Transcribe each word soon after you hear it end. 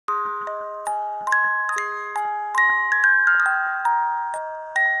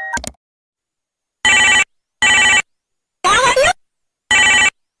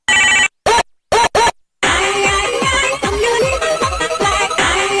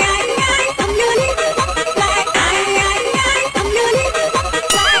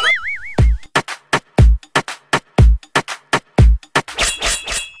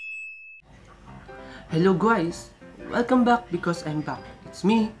guys, welcome back because I'm back. It's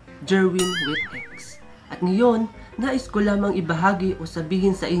me, Jerwin with X. At ngayon, nais ko lamang ibahagi o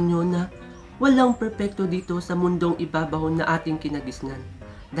sabihin sa inyo na walang perpekto dito sa mundong ibabaw na ating kinagisnan.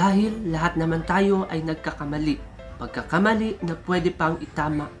 Dahil lahat naman tayo ay nagkakamali. Pagkakamali na pwede pang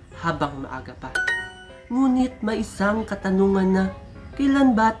itama habang maaga pa. Ngunit may isang katanungan na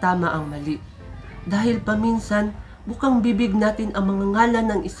kailan ba tama ang mali? Dahil paminsan, bukang bibig natin ang mga ngalan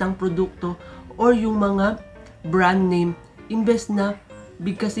ng isang produkto or yung mga brand name imbes na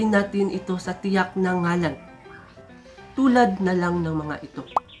bigkasin natin ito sa tiyak na ngalan. Tulad na lang ng mga ito.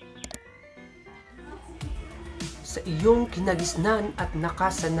 Sa iyong kinagisnan at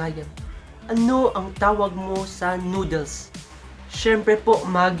nakasanayan, ano ang tawag mo sa noodles? Siyempre po,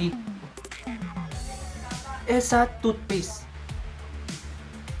 Maggi. Sa toothpaste.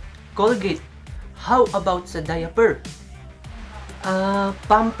 Colgate. How about sa diaper?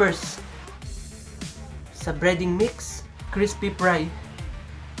 Pampers. Sa breading mix, crispy fry.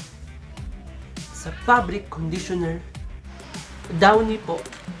 Sa fabric conditioner, Downy po.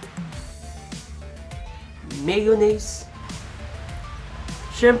 Mayonnaise.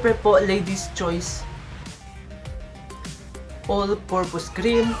 Siyempre po, ladies choice. All-purpose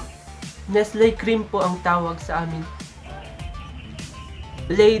cream. Nestle cream po ang tawag sa amin.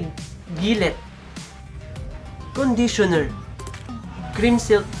 Blade, Gillette. Conditioner. Cream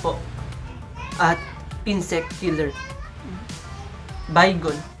silk po. At insect killer.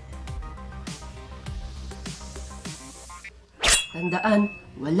 Baygon. Tandaan,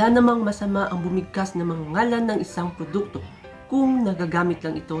 wala namang masama ang bumigkas ng mga ngalan ng isang produkto kung nagagamit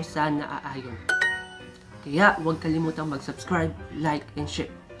lang ito sa naaayon. Kaya huwag kalimutang mag-subscribe, like, and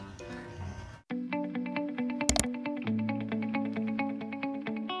share.